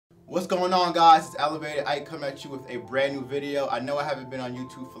What's going on, guys? It's elevatedike coming at you with a brand new video. I know I haven't been on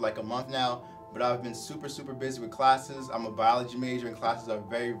YouTube for like a month now, but I've been super busy with classes. I'm a biology major and classes are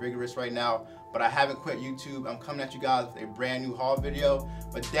very rigorous right now, but I haven't quit YouTube. I'm coming at you guys with a brand new haul video,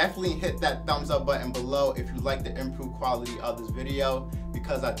 but definitely hit that thumbs up button below if you like the improved quality of this video,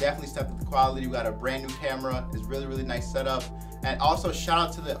 because I definitely stepped up the quality. We got a brand new camera. It's really nice setup. And also shout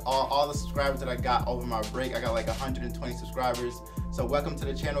out to all the subscribers that I got over my break. I got like 120 subscribers. So welcome to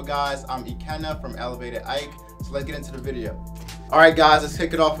the channel, guys. I'm Ikenna from elevatedike. So let's get into the video. Alright guys, let's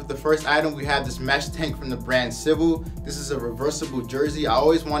kick it off with the first item. We have this mesh tank from the brand Civil. This is a reversible jersey. I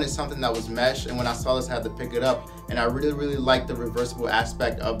always wanted something that was mesh, and when I saw this I had to pick it up, and I really like the reversible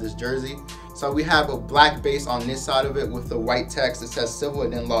aspect of this jersey. So we have a black base on this side of it with the white text that says Civil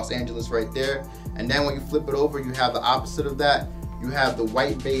and then Los Angeles right there. And then when you flip it over, you have the opposite of that. You have the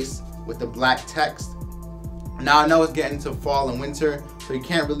white base with the black text. Now I know it's getting into fall and winter, so you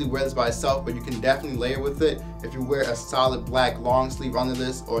can't really wear this by itself, but you can definitely layer with it. If you wear a solid black long sleeve under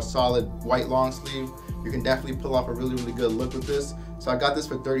this or solid white long sleeve, you can definitely pull off a really good look with this. So I got this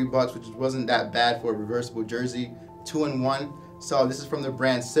for 30 bucks, which wasn't that bad for a reversible jersey, 2-in-1. So this is from the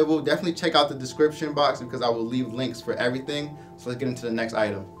brand Civil. Definitely check out the description box because I will leave links for everything. So let's get into the next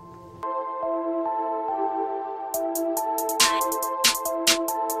item.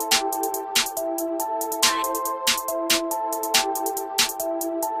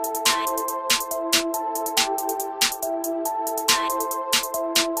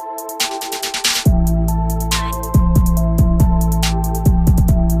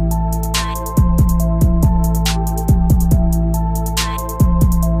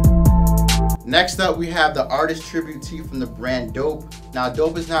 Next up, we have the artist tribute tee from the brand Dope. Now,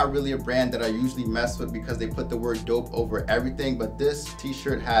 Dope is not really a brand that I usually mess with because they put the word dope over everything, but this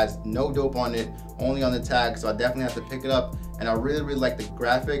t-shirt has no dope on it, only on the tag, so I definitely have to pick it up, and I really like the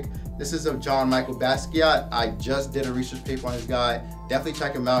graphic. This is of John Michael Basquiat. I just did a research paper on this guy. Definitely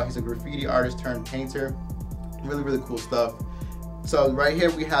check him out. He's a graffiti artist turned painter. Really cool stuff. So right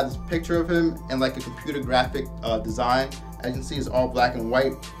here we have this picture of him and like a computer graphic design. As you can see, it's all black and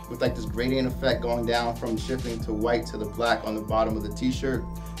white with like this gradient effect going down from shifting to white to the black on the bottom of the t-shirt.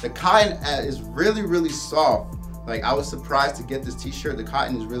 The cotton is really soft. Like, I was surprised to get this t-shirt. The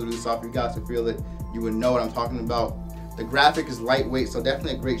cotton is really soft. If you guys can feel it, you would know what I'm talking about. The graphic is lightweight, so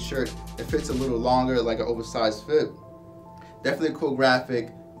definitely a great shirt. It fits a little longer, like an oversized fit. Definitely a cool graphic.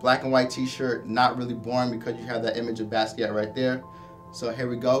 Black and white t-shirt, not really boring because you have that image of Basquiat right there. So here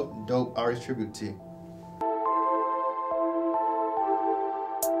we go, Dope artist tribute tee.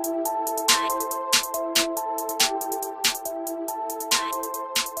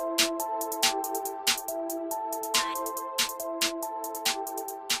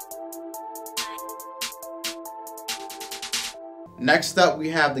 Next up, we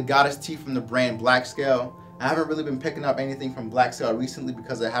have the Goddess tee from the brand Black Scale. I haven't really been picking up anything from Black Scale recently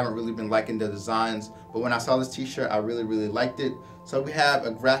because I haven't really been liking the designs, but when I saw this t-shirt, I really liked it. So we have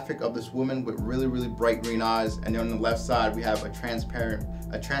a graphic of this woman with really bright green eyes, and then on the left side we have a transparent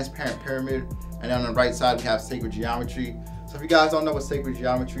pyramid, and then on the right side we have sacred geometry. So if you guys don't know what sacred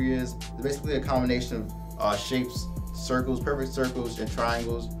geometry is, it's basically a combination of shapes, circles, perfect circles, and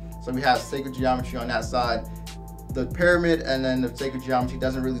triangles. So we have sacred geometry on that side. The pyramid and then the sacred geometry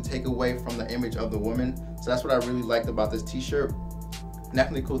doesn't really take away from the image of the woman. So that's what I really liked about this t-shirt.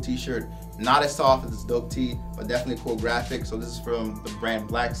 Definitely a cool t-shirt. Not as soft as this Dope tee, but definitely a cool graphic. So this is from the brand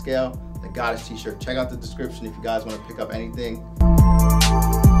Black Scale, the Goddess t-shirt. Check out the description if you guys want to pick up anything.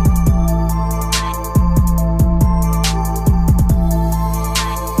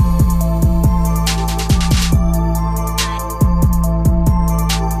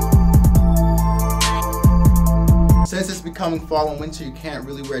 Since it's becoming fall and winter, you can't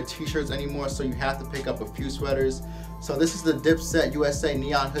really wear t-shirts anymore, so you have to pick up a few sweaters. So this is the Dipset USA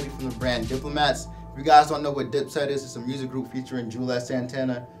neon hoodie from the brand Diplomants. If you guys don't know what Dipset is, it's a music group featuring Juliet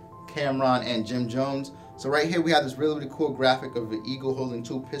Santana, Cameron, and Jim Jones. So right here we have this really cool graphic of an eagle holding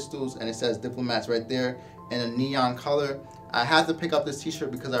 2 pistols, and it says Diplomats right there in a neon color. I had to pick up this t-shirt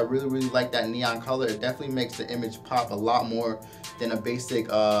because I really like that neon color. It definitely makes the image pop a lot more than a basic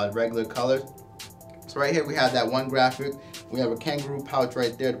regular color. So right here we have that one graphic. We have a kangaroo pouch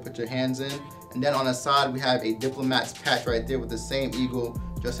right there to put your hands in. And then on the side we have a Diplomats patch right there with the same eagle,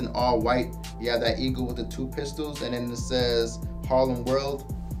 just in all white. You have that eagle with the 2 pistols, and then it says Harlem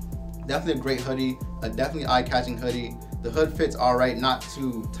World. Definitely a great hoodie, a definitely eye-catching hoodie. The hood fits alright, not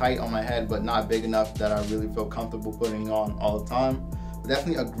too tight on my head, but not big enough that I really feel comfortable putting on all the time. But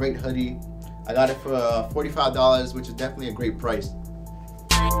definitely a great hoodie. I got it for $45, which is definitely a great price.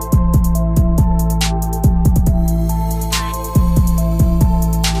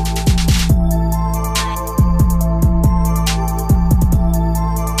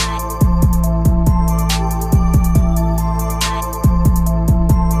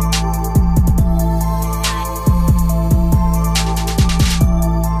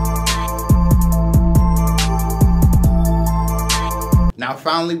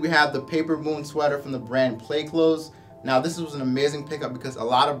 finally we have the Paper Moon sweater from the brand Play Clothes. Now this was an amazing pickup because a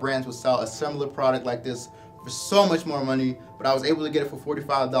lot of brands would sell a similar product like this for so much more money, but I was able to get it for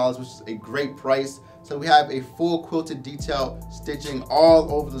 $45, which is a great price. So we have a full quilted detail stitching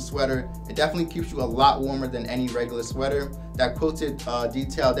all over the sweater. It definitely keeps you a lot warmer than any regular sweater. That quilted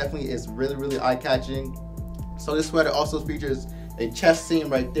detail definitely is really eye-catching. So this sweater also features a chest seam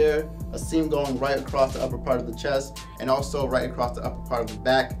right there, a seam going right across the upper part of the chest, and also right across the upper part of the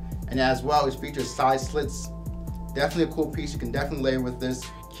back. And as well, it features side slits. Definitely a cool piece. You can definitely layer with this.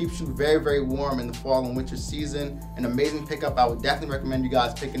 Keeps you very warm in the fall and winter season. An amazing pickup. I would definitely recommend you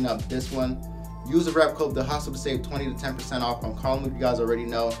guys picking up this one. Use the rep code THEHUSTLE to save 20 to 10% off on Carhartt. If you guys already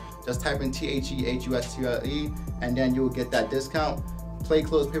know, just type in THEHUSTLE and then you will get that discount. Play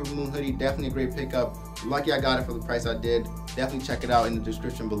Clothes Paper Moon hoodie, definitely a great pickup. Lucky I got it for the price I did. Definitely check it out in the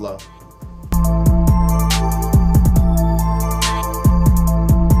description below.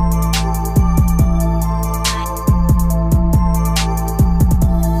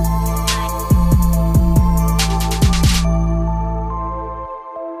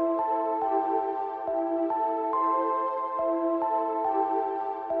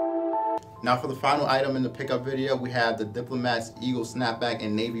 Now for the final item in the pickup video, we have the Diplomants Eagle Snapback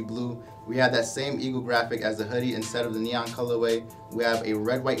in navy blue. We have that same eagle graphic as the hoodie. Instead of the neon colorway, we have a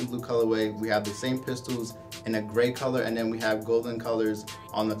red, white, and blue colorway. We have the same pistols in a gray color, and then we have golden colors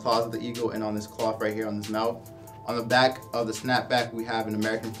on the claws of the eagle and on this cloth right here on this mouth. On the back of the snapback, we have an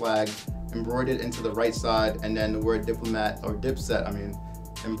American flag embroidered into the right side, and then the word diplomat, or dipset,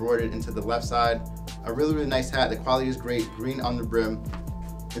 embroidered into the left side. A really nice hat. The quality is great. Green on the brim.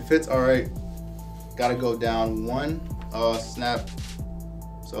 It fits all right. Gotta go down one snap.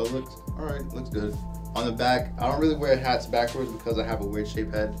 So it looks all right, looks good. On the back, I don't really wear hats backwards because I have a weird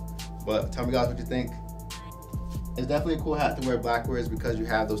shaped head. But tell me guys what you think. It's definitely a cool hat to wear backwards because you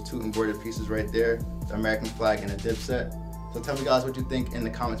have those two embroidered pieces right there, the American flag and a dipset. So tell me guys what you think in the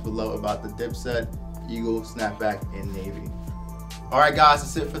comments below about the dipset eagle snapback in navy. Alright guys,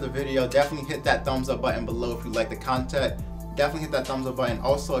 that's it for the video. Definitely hit that thumbs up button below if you like the content. Definitely hit that thumbs up button.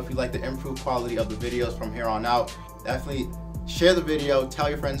 Also, if you like the improved quality of the videos from here on out, definitely share the video, tell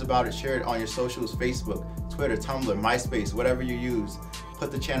your friends about it, share it on your socials, Facebook, Twitter, Tumblr, MySpace, whatever you use.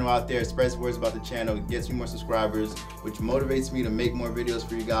 Put the channel out there, spreads words about the channel, gets me more subscribers, which motivates me to make more videos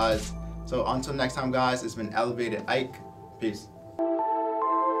for you guys. So until next time guys, it's been Elevated Ike. Peace.